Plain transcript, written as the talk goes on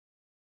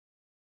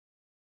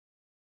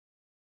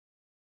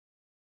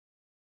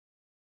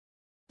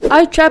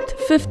I trapped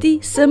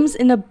 50 Sims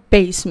in a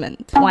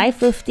basement. Why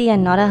 50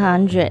 and not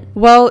 100?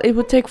 Well, it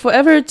would take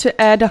forever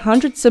to add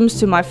 100 Sims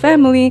to my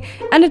family,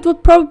 and it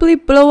would probably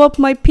blow up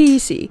my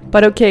PC.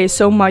 But okay,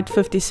 so might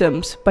 50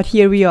 Sims. But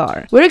here we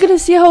are. We're gonna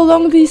see how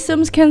long these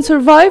Sims can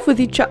survive with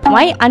each other.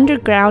 Why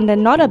underground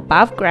and not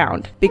above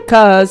ground?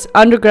 Because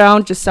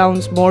underground just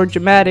sounds more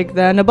dramatic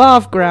than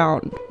above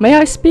ground. May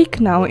I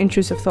speak now,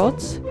 intrusive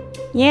thoughts?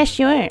 Yeah,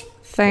 sure.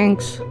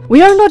 Thanks.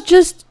 We are not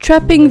just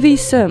trapping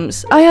these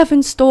Sims. I have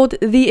installed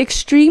the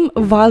Extreme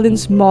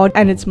Violence mod,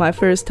 and it's my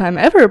first time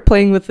ever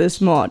playing with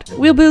this mod.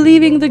 We'll be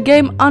leaving the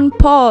game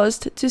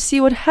unpaused to see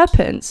what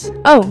happens.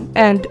 Oh,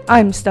 and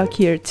I'm stuck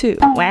here too.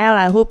 Well,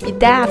 I hope you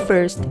die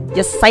first,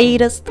 you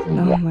sadist.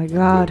 Oh my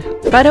god.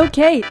 But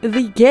okay,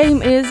 the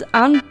game is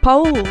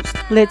unpaused.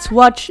 Let's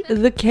watch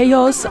the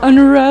chaos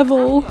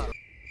unravel.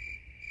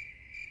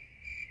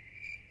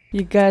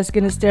 You guys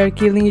gonna start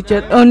killing each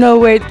other? Oh no,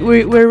 wait,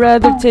 we're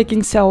rather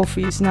taking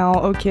selfies now.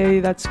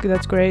 Okay, that's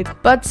great.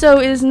 But so,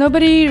 is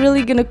nobody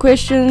really gonna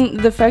question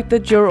the fact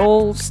that you're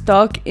all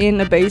stuck in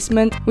a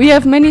basement? We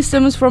have many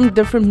Sims from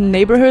different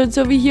neighborhoods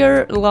over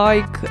here.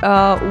 Like,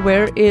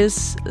 where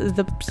is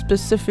the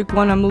specific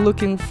one I'm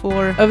looking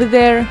for? Over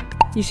there.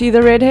 You see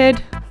the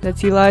redhead?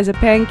 That's Eliza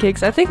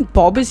Pancakes. I think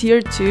Bob is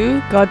here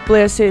too. God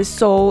bless his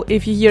soul.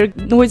 If you hear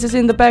noises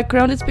in the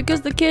background, it's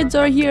because the kids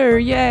are here.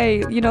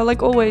 Yay. You know,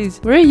 like always.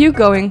 Where are you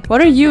going? What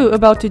are you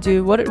about to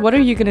do? What are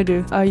you gonna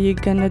do? Are you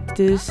gonna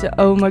do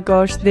oh my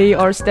gosh, they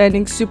are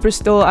standing super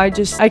still. I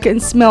can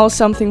smell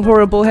something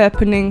horrible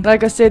happening.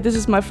 Like I said, this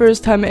is my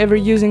first time ever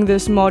using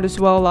this mod as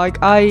well. Like,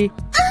 I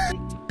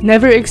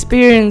never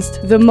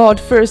experienced the mod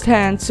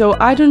firsthand, so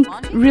I don't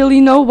really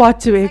know what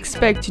to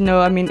expect, you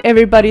know. I mean,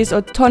 everybody's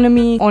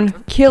autonomy on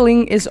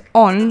killing is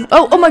on.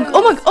 Oh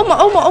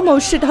my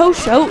shit, ho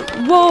show.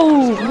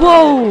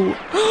 Whoa.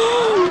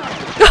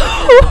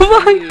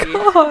 Oh my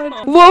god.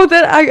 Whoa,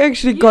 that I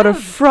actually got a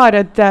fright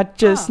at that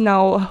just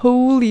now.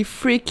 Holy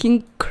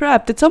freaking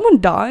crap. Did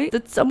someone die?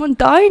 Did someone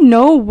die?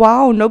 No,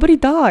 wow, nobody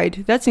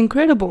died. That's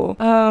incredible.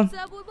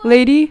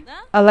 Lady,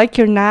 I like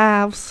your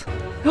knives.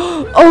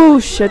 Oh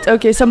shit,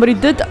 okay, somebody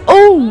did.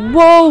 Oh,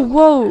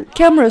 whoa.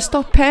 Camera,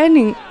 stop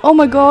panning. Oh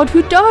my god,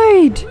 who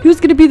died? Who's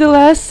gonna be the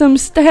last Sim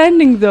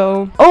standing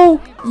though? Oh,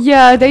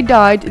 yeah, they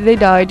died.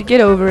 Get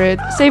over it.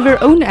 Save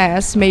your own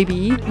ass,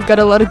 maybe. We got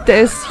a lot of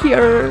deaths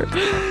here.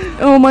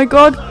 Oh my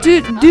god,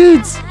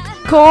 dudes.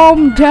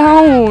 Calm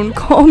down,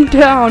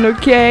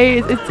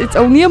 okay? It's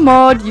only a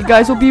mod. You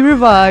guys will be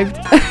revived.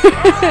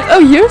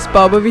 Oh, here's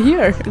Bob over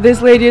here.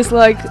 This lady is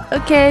like,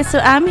 okay, so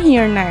I'm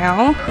here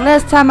now.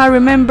 Last time I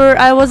remember,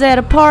 I was at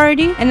a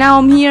party, and now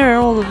I'm here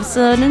all of a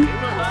sudden,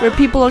 where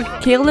people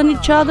are killing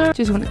each other.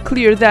 Just want to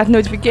clear that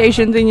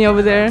notification thingy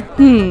over there.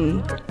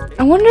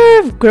 I wonder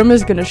if Grim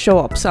is gonna show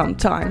up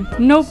sometime.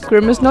 Nope,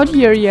 Grim is not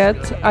here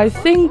yet. I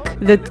think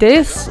that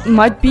this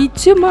might be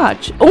too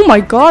much. Oh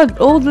my god,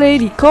 old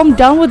lady, calm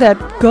down with that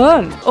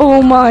gun.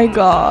 Oh my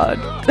god.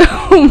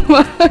 Oh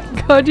my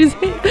god, you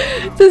see,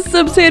 the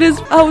Sim's head is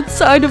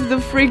outside of the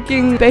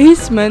freaking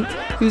basement.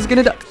 Who's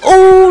gonna die?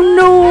 Oh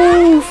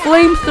no!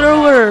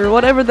 Flamethrower!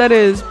 Whatever that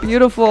is.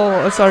 Beautiful.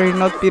 Oh, sorry,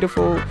 not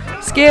beautiful.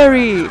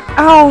 Scary.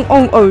 Ow!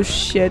 Oh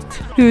shit.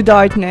 Who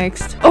died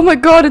next? Oh my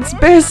god, it's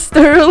Bess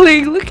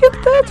Sterling. Look at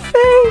that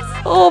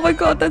face. Oh my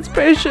god, that's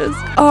precious.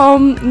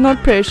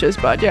 Not precious,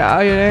 but yeah,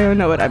 I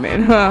know what I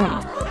mean.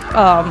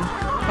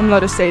 I'm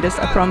not a sadist,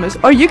 I promise.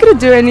 Are you gonna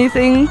do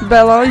anything,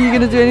 Bella? Are you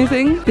gonna do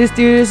anything? This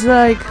dude is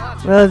like,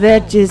 well,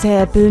 that just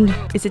happened.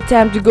 Is it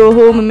time to go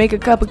home and make a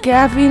cup of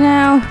coffee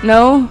now?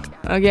 No?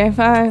 Okay,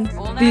 fine.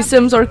 These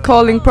Sims are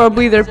calling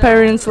probably their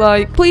parents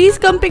like, please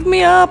come pick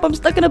me up. I'm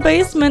stuck in a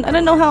basement. I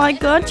don't know how I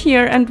got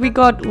here. And we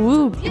got,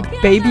 ooh,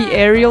 baby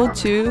Ariel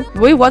too.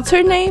 Wait, what's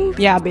her name?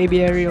 Yeah,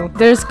 baby Ariel.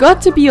 There's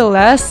got to be a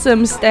last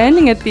Sim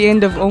standing at the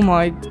end of, oh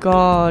my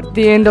god,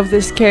 the end of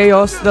this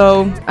chaos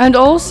though. And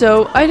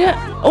also,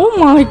 oh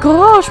my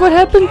gosh, what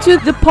happened to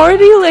the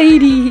party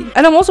lady?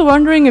 And I'm also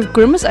wondering if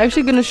Grim is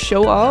actually gonna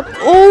show up.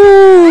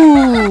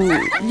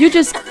 Oh, you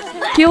just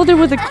killed her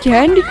with a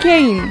candy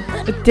cane.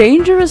 A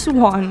dangerous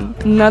one.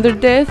 Another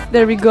death.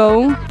 There we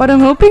go. But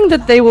I'm hoping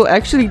that they will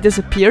actually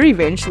disappear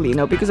eventually, you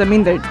know, because I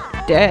mean they're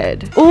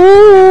dead.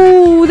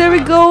 Oh, there we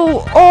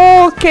go.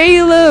 Oh,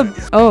 Caleb.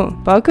 Oh,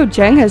 Balko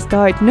Jang has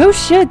died. No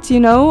shit,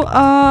 you know.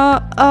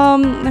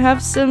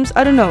 Have Sims.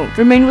 I don't know.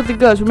 Remain with the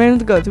gods. Remain with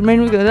the gods.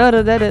 Remain with the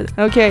gods.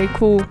 Okay,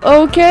 cool.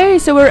 Okay,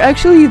 so we're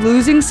actually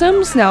losing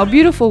Sims now.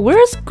 Beautiful.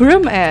 Where's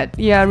Grim at?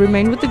 Yeah,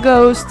 remain with the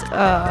ghost.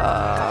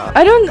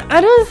 I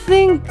don't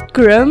think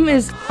Grim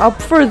is up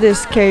for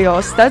this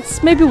chaos.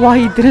 That's maybe why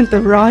he didn't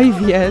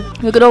arrive yet.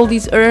 Look at all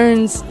these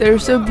urns. They're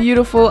so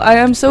beautiful. I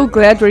am so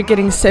glad we're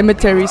getting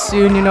cemetery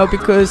soon, you know,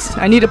 because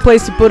I need a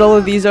place to put all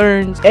of these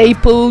urns. A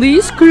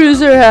police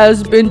cruiser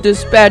has been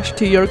dispatched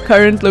to your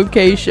current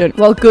location.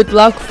 Well, good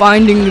luck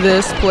finding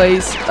this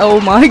place. Oh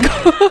my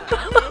god.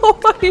 Oh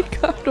my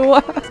god,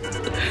 what?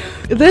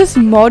 This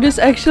mod is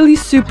actually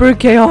super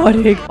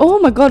chaotic. Oh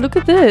my god, look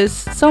at this.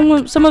 Some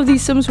of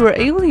these Sims were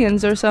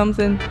aliens or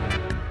something.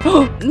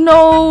 Oh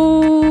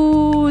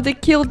no, they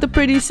killed the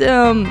pretty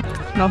sim.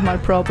 Not my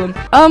problem.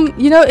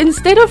 You know,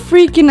 instead of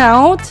freaking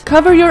out,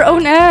 cover your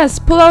own ass.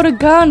 Pull out a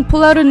gun,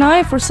 pull out a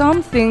knife or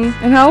something,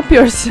 and help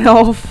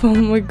yourself. Oh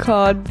my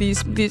god,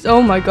 these.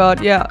 Oh my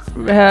god, yeah,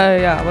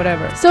 yeah,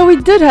 whatever. So we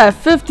did have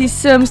 50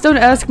 sims. Don't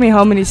ask me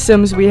how many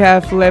sims we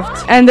have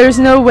left. And there's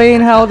no way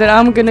in hell that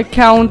I'm gonna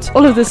count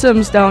all of the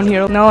sims down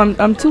here. Now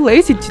I'm too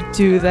lazy to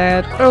do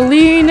that.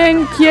 Arlene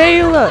and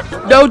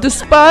Kayla, don't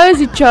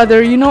despise each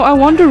other. You know, I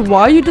wonder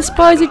why you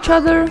despise each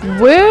other.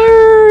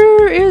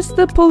 Where is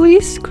the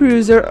police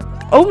cruiser?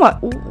 Oh my,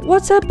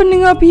 what's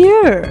happening up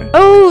here?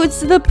 Oh,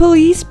 it's the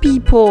police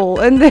people,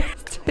 and they're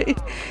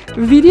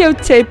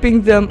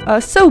videotaping them.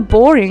 So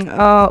boring.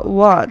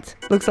 What?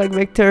 Looks like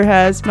Victor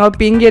has not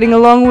been getting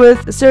along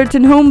with a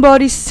certain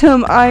homebody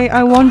sim.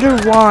 I wonder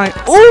why.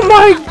 Oh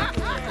my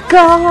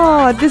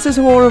god, this is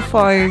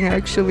horrifying,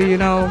 actually, you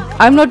know.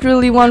 I'm not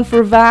really one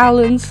for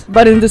violence,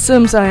 but in The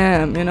Sims I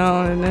am, you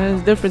know, and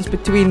there's a difference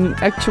between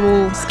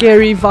actual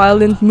scary,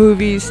 violent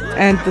movies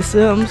and The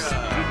Sims.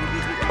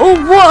 Oh,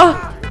 what?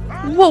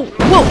 Whoa,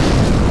 whoa.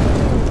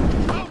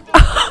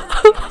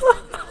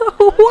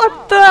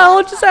 What the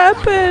hell just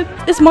happened?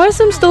 Is my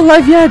sim still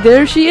alive? Yeah,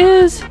 there she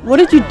is. What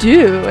did you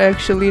do,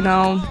 actually,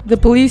 now? The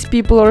police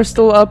people are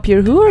still up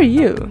here. Who are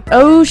you?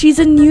 Oh, she's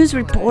a news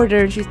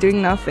reporter. She's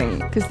doing nothing.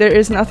 Because there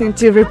is nothing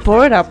to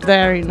report up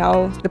there, you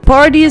know. The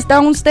party is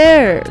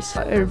downstairs.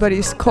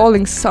 Everybody's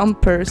calling some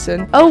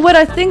person. Oh, what?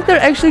 I think they're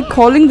actually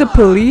calling the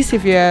police,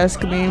 if you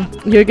ask me.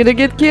 You're gonna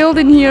get killed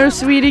in here,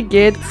 sweetie.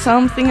 Get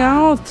something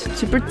out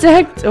to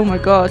protect. Oh my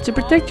god, to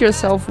protect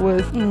yourself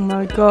with. Oh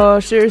my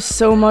gosh, there's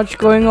so much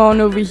going on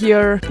over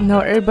here.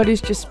 Now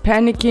everybody's just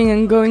panicking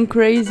and going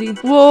crazy.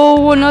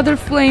 Whoa, another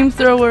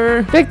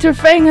flamethrower. Victor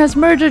Fang has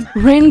murdered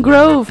Rain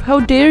Grove. How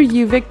dare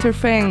you, Victor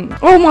Fang?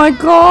 Oh my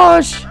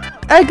gosh,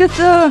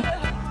 Agatha,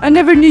 I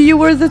never knew you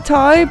were the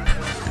type,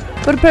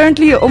 but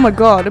apparently, oh my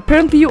god,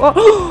 apparently you are.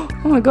 Oh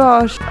my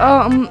gosh,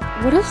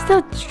 what is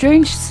that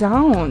strange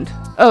sound?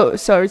 Oh,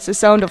 sorry, it's the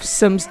sound of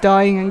Sims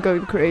dying and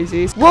going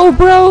crazy. Whoa,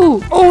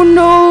 bro! Oh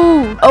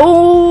no!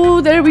 Oh,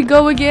 there we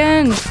go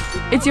again.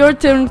 It's your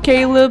turn,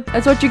 Caleb.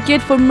 That's what you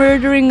get for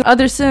murdering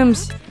other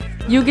Sims.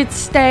 You get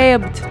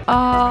stabbed.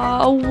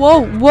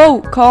 Whoa,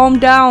 whoa, calm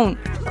down.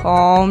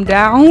 Calm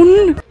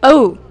down.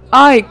 Oh,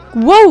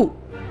 whoa!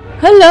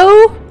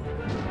 Hello?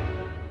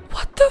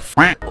 What the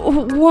f-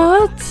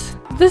 What?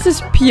 This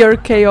is pure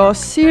chaos.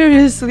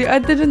 Seriously, I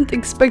didn't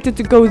expect it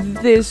to go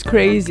this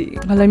crazy.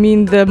 Well, I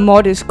mean, the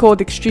mod is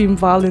called Extreme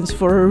Violence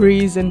for a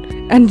reason.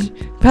 And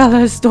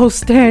Bella is still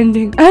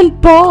standing.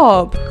 And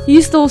Bob,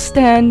 he's still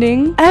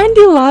standing. And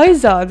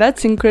Eliza,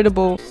 that's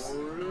incredible.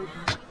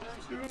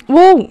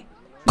 Whoa.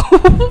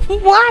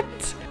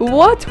 What?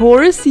 What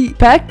horsey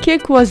back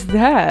kick was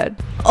that?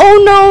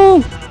 Oh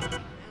no!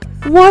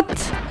 What?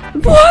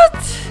 What?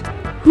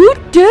 Who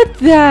did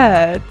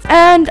that?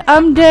 And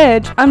I'm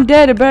dead. I'm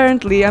dead,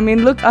 apparently. I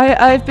mean, look,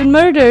 I've been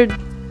murdered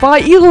by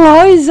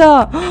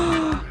Eliza.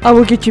 I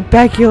will get you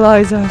back,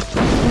 Eliza.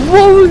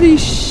 Holy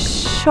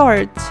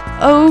shit.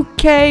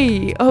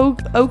 Okay.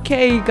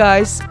 Okay,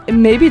 guys.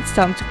 Maybe it's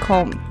time to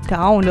calm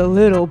down a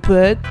little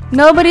bit.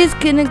 Nobody's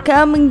gonna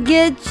come and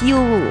get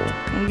you.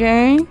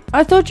 Okay?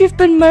 I thought you've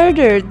been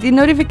murdered. The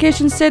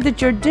notification said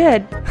that you're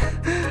dead.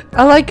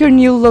 I like your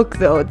new look,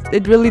 though.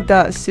 It really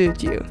does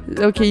suit you.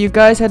 Okay, you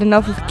guys had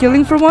enough of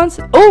killing for once?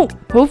 Oh!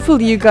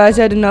 Hopefully you guys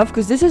had enough,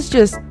 because this is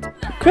just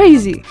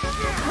crazy.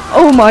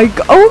 Oh my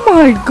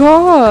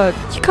god!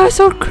 You guys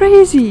are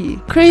crazy!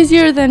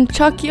 Crazier than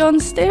Chucky on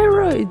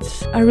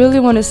steroids. I really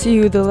want to see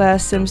who the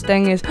last Sims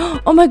thing is.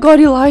 Oh my god,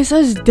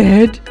 Eliza's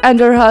dead. And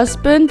her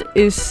husband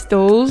is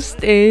still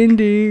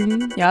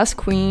standing. Yes,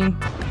 queen.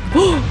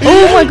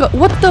 Oh my god,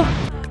 what the...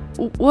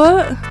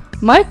 What?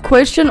 My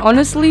question,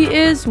 honestly,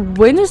 is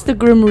when is the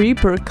Grim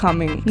Reaper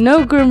coming?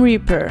 No Grim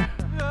Reaper.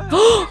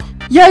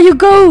 Yeah, you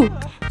go!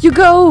 You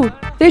go!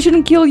 They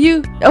shouldn't kill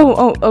you.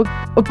 Oh.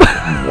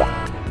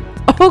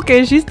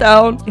 Okay, she's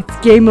down. It's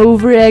game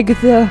over,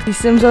 Agatha. These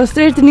Sims are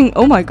threatening.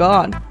 Oh my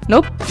god.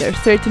 Nope, they're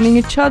threatening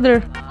each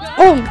other.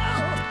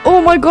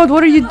 Oh my god,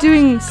 what are you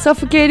doing?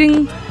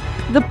 Suffocating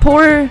the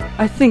poor,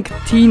 I think,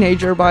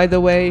 teenager, by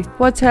the way.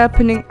 What's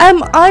happening?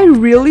 Am I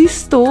really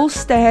still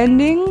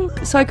standing?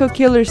 Psycho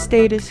killer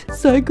status.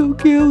 Psycho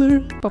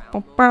killer.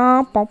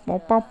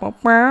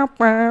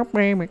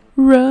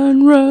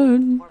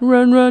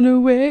 Run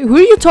away. Who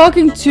are you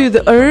talking to?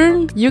 The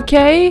urn? You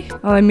okay?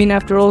 Well, I mean,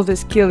 after all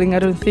this killing, I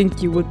don't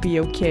think you would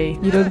be okay.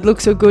 You don't look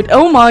so good.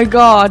 Oh my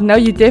god, now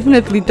you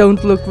definitely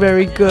don't look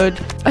very good.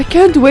 I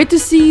can't wait to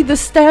see the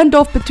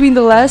standoff between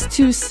the last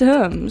two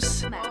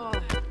Sims.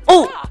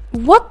 Oh!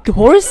 What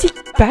horsey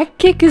back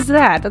kick is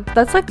that?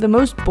 That's like the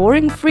most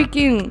boring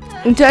freaking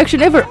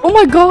interaction ever. Oh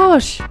my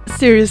gosh!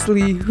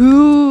 Seriously,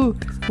 who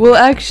will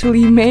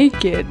actually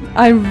make it?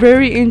 I'm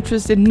very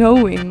interested in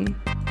knowing.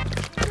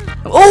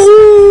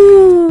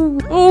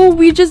 Oh,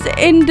 we just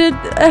ended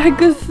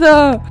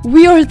Agatha.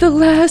 We are the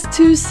last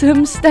two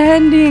Sims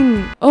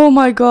standing. Oh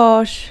my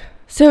gosh.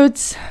 So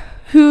it's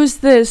Who's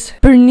this?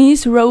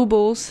 Bernice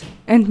Robles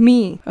and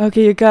me.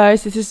 Okay, you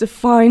guys, this is the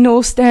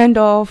final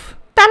standoff.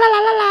 Da la la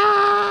la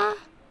la.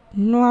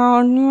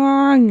 No,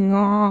 no,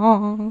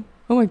 no.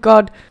 Oh my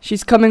god,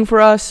 she's coming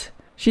for us.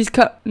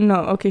 No,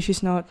 okay,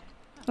 she's not.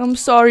 I'm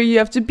sorry, you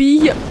have to be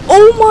here.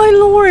 Oh my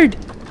lord!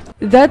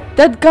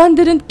 That gun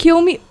didn't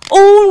kill me.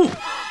 Oh!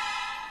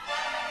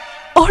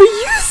 Are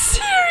you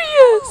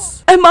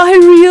serious? Am I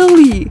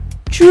really,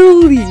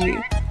 truly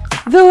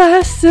the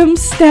last Sim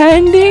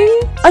standing?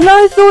 And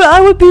I thought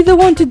I would be the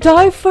one to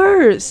die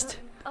first.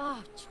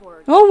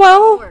 Oh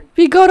well,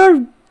 we got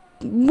our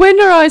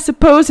winner, I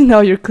suppose. Now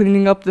you're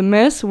cleaning up the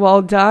mess.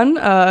 Well done.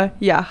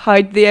 Yeah,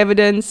 hide the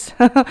evidence.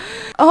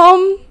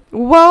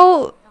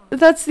 Well,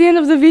 that's the end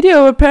of the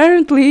video,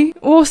 apparently.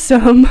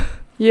 Awesome.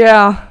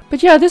 Yeah.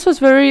 But yeah, this was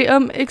very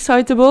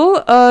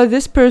excitable.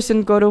 This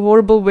person got a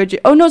horrible wedgie.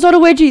 Oh no, it's not a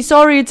wedgie.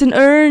 Sorry, it's an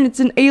urn. It's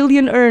an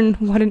alien urn.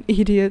 What an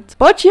idiot.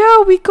 But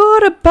yeah, we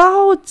got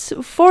about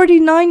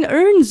 49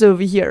 urns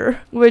over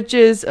here, which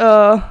is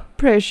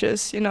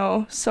precious, you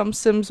know. Some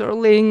Sims are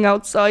laying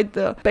outside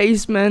the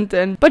basement.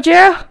 But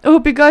yeah, I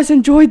hope you guys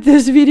enjoyed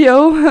this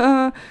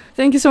video.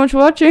 Thank you so much for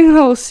watching.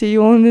 I'll see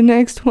you on the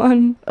next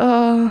one.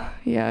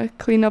 Yeah,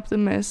 clean up the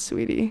mess,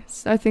 sweetie.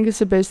 I think it's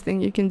the best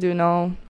thing you can do now.